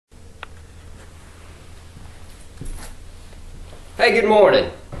Hey, good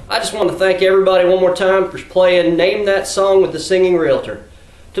morning. I just want to thank everybody one more time for playing Name That Song with the Singing Realtor.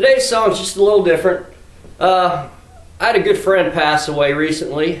 Today's song is just a little different. I had a good friend pass away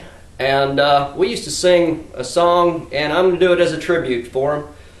recently, and we used to sing a song, and I'm going to do it as a tribute for him.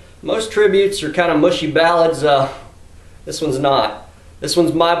 Most tributes are kind of mushy ballads. This one's not. This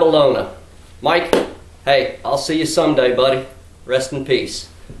one's My Bologna. Mike, hey, I'll see you someday, buddy. Rest in peace.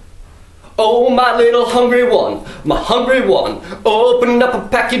 Oh, my little hungry one, my hungry one, open up a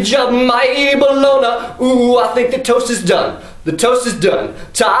package of my bologna. Ooh, I think the toast is done, the toast is done.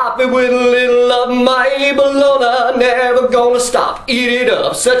 Top it with a little of my bologna. Never gonna stop, eat it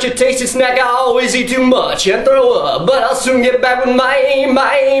up. Such a tasty snack, I always eat too much and throw up. But I'll soon get back with my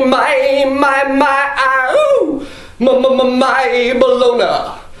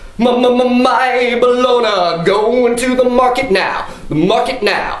bologna. My bologna, going to the market now, the market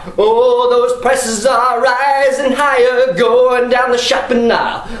now. Oh, those prices are rising higher, going down the shopping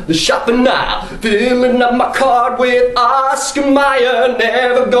aisle, filling up my cart with Oscar Mayer.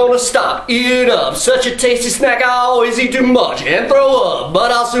 Never gonna stop, eat it up. Such a tasty snack, I always eat too much and throw up.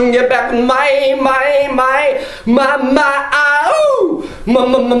 But I'll soon get back with my bologna, my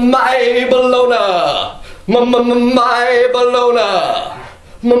bologna.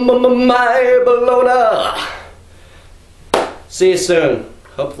 My bologna. See you soon.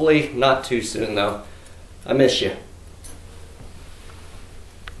 Hopefully not too soon though. I miss you.